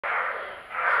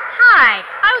Hi,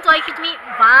 I would like you to meet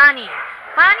Bonny.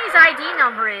 Bonny's ID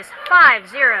number is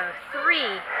 5039403.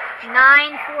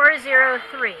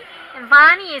 And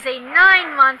Bonny is a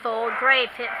 9-month-old gray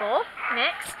pit bull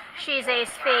mix. She's a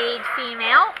spayed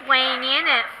female, weighing in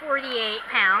at 48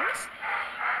 pounds.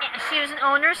 She was an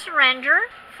owner surrender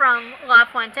from La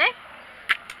Fuente.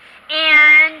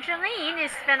 And Jolene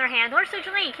has been her handler. So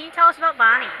Jolene, can you tell us about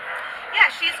Bonny? Yeah,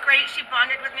 she's great. She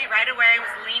bonded with me right away, was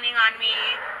leaning on me,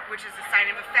 which is a sign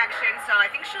of affection. So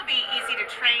I think she'll be easy to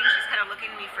train. She's kind of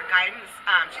looking to me for guidance.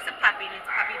 She's a puppy, needs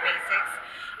puppy basics.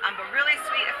 But really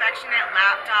sweet, affectionate,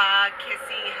 lap dog,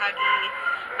 kissy, huggy.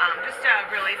 Just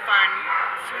a really fun,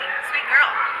 sweet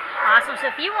girl. Awesome. So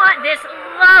if you want this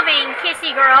loving,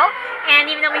 kissy girl,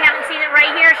 and even though we haven't seen it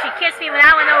right here, she kissed me when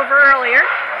I went over earlier.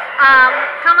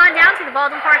 Come on down to the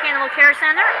Baldwin Park Animal Care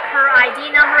Center. Her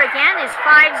ID number again is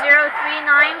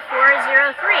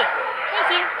 5039403.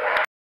 Thank you.